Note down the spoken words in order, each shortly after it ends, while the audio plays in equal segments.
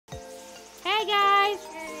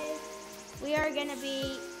We are gonna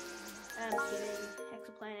be giving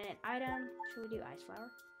Hexaplanet an item. Should we do Ice Flower?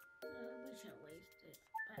 We shouldn't waste it,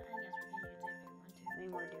 but I guess we can use it if we want to. I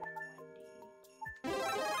mean, we're doing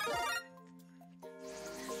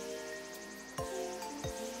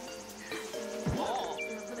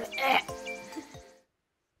Wendy.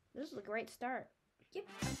 This is a great start. Yep,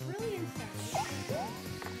 brilliant start.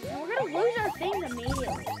 And we're gonna lose our things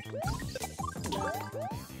immediately.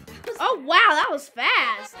 Oh wow, that was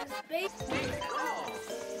fast! This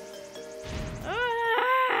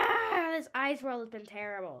ice world has been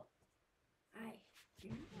terrible.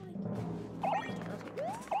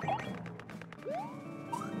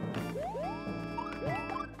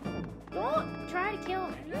 Don't try to kill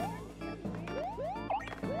me.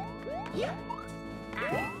 Yeah.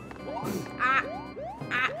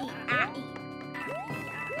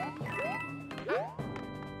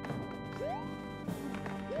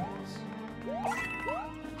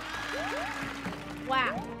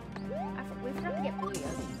 Wow. We forgot to get blue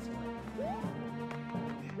Yoshis.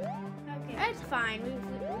 Okay. That's fine.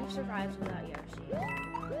 We've survived without Yoshi.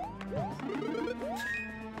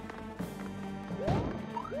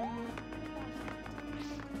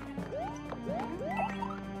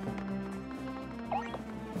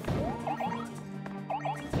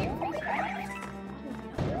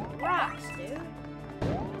 Rocks, dude.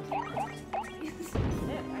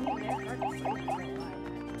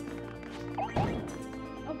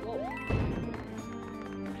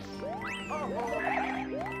 Oh, whoa.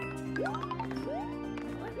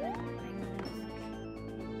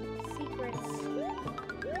 Secrets.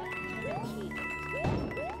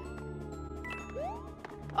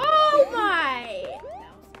 Oh my!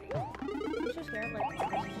 I'm so scared, like,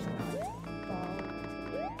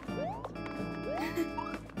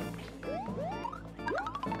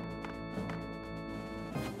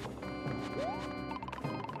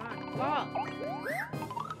 fall.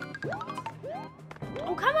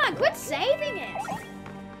 Oh, come on, quit saving it!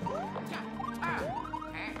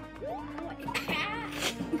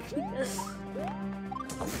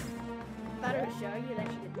 Thought it would show you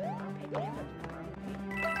that you could pick it up.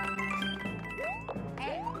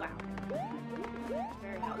 Wow.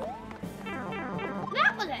 Very helpful.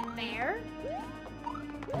 That wasn't fair!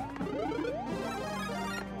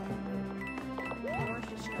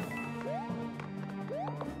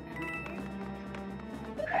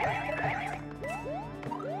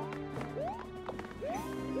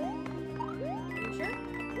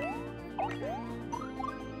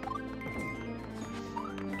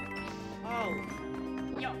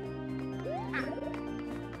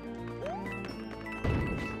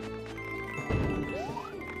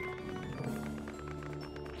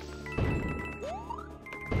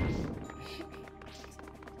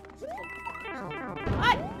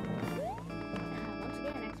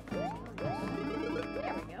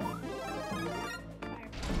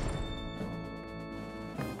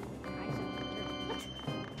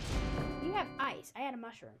 I had a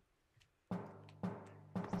mushroom.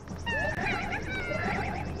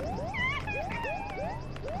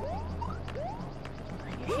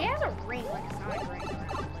 She has a ring, like a Sonic ring.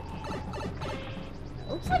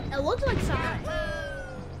 It looks like Sonic.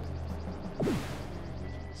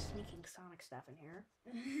 Sneaking Sonic stuff in here.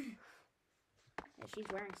 Yeah, she's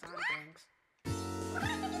wearing Sonic rings.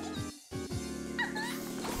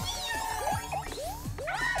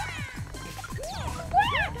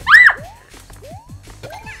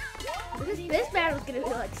 This battle is gonna be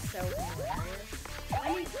like so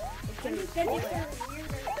hilarious. It's gonna be hilarious.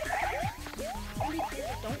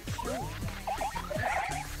 Don't kill me.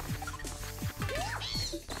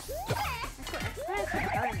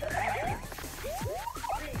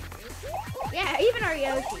 Yeah, even our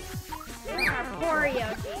Yoshi. Our poor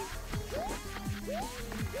Yoshi.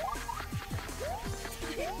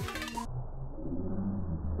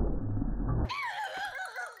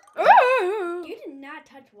 You did not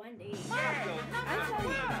touch Wendy.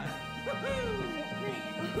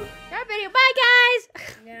 That video. Bye, guys.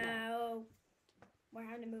 No. We're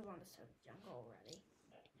having to move on to the jungle already.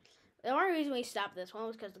 The only reason we stopped this one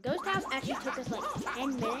was because the ghost house actually took us like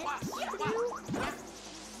 10 minutes to do.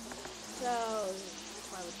 So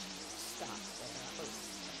that's why we stopped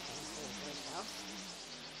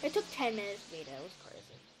there. It took 10 minutes to beat it. It was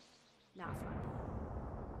crazy. Not fun.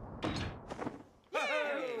 I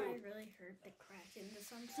really heard the crash into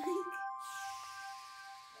something.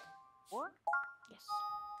 What? Yes.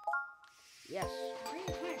 Yes. I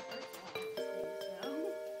really kind of hurt all these things,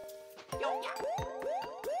 though. Yo, yeah.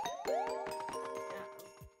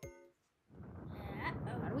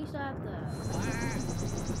 How do we still have the...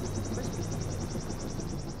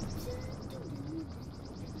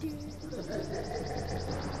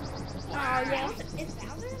 Oh yeah. Is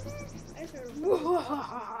Bowser in there?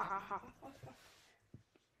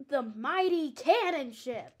 The mighty cannon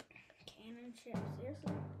ship. Cannon ship,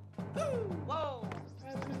 seriously? Whoa!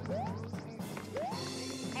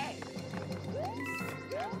 Hey!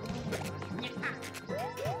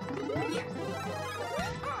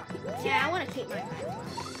 Yeah, I want to keep my. I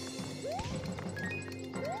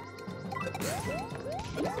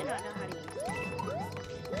used to not know how to use it.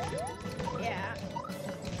 Yeah.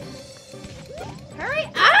 Hurry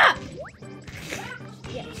up!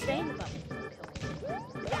 Yeah, stay in the bubble.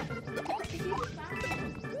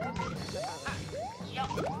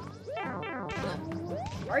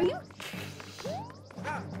 Are you?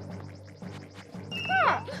 Ah.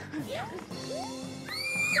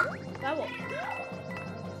 Bubble.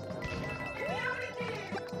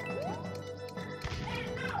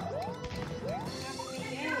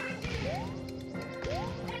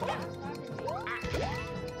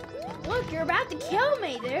 Look, you're about to kill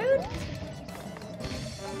me, dude.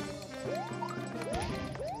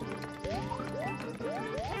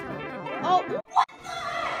 Oh, what?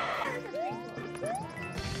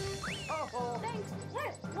 Thanks.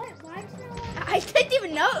 What? Why is there I didn't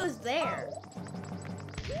even know it was there.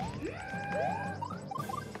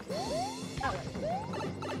 Oh,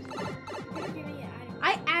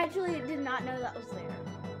 I actually did not know that was there.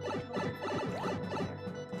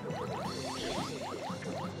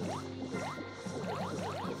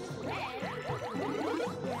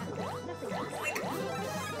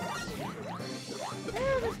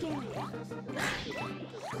 Oh, this game.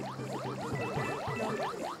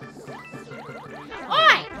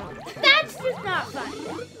 Oi! That's just not funny.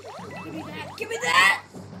 Give me that! Give me that!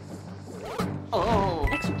 Oh!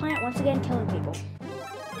 Exoplant once again killing people.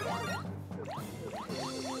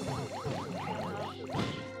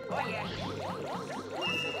 Oh yeah!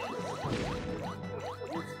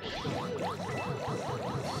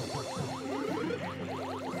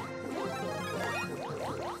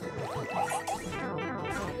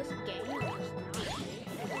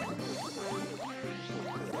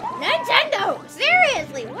 Nintendo!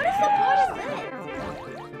 Seriously, what is the point of this?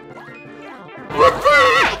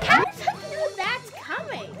 How does he know that's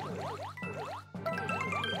coming?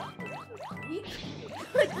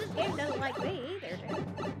 This game doesn't like me either.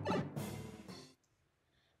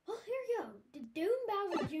 Oh, here we go. The Doom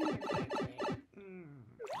Bowser Jr.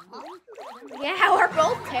 Yeah, we're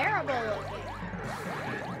both terrible looking.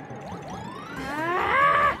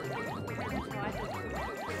 Ah!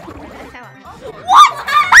 What?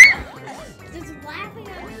 Just laughing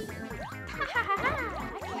at me.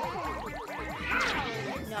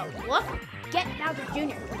 No, look. Get Bowser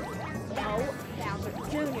Jr. No, Bowser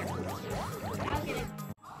Jr. I'll get it.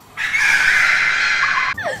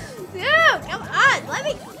 Dude, come on. Let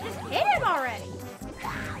me just hit him already.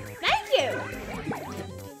 Thank you.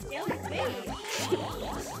 Silly face.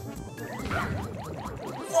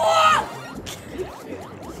 Whoa!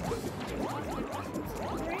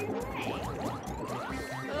 Right away.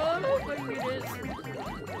 Oh my goodness.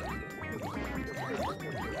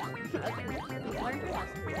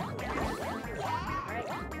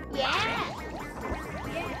 Yeah.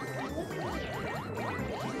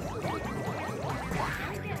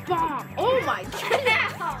 Bomb. Oh my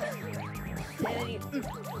goodness.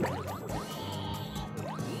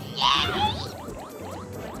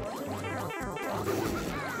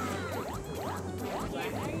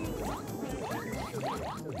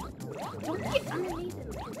 Don't get underneath it.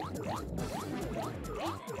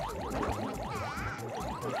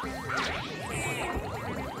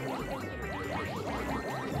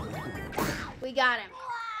 We got him.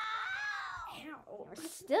 Ow. We're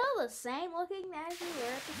still the same looking as we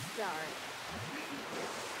were at the start.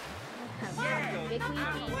 Big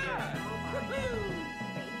Luigi.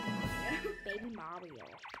 Baby Mario.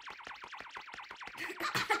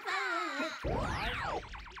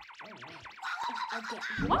 Okay.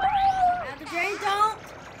 Out the drain, don't!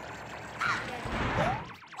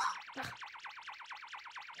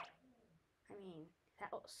 I mean,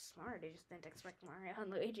 that was smart. I just didn't expect Mario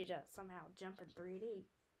and Luigi to somehow jump in 3D.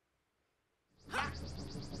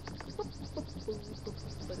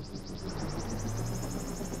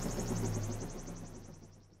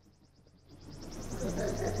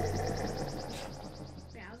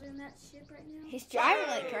 Bowser in that ship right now? He's driving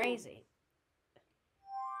like crazy.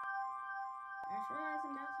 I just realized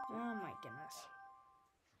I'm Bowser. Oh my goodness.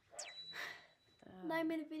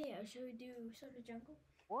 9-minute video. Shall we do Soda Jungle?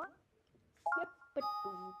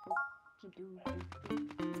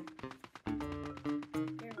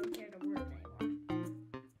 They don't care the words anymore.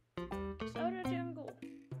 Soda Jungle.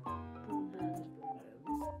 Boom boom.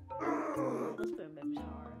 This boom boom's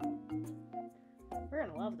hard.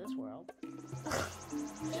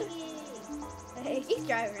 He's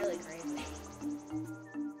driving really crazy. Do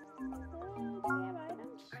we have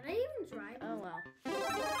items? Are they even driving? Oh well.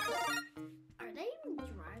 Are they even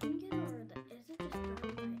driving it, or is it just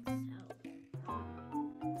driving by itself?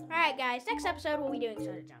 Alright guys, next episode we'll be doing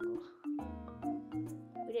Soda Jungle.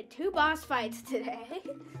 We did 2 boss fights today.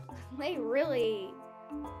 They really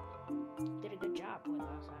did a good job with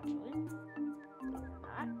us, actually.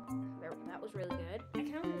 Not. That was really good. I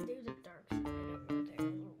kind of want to do the dark side over there.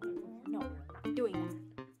 No, we're not doing that.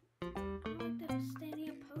 I like the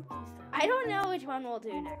Stadia Pokey stuff. I don't know which one we'll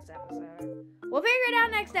do next episode. We'll figure it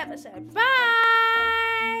out next episode. Bye!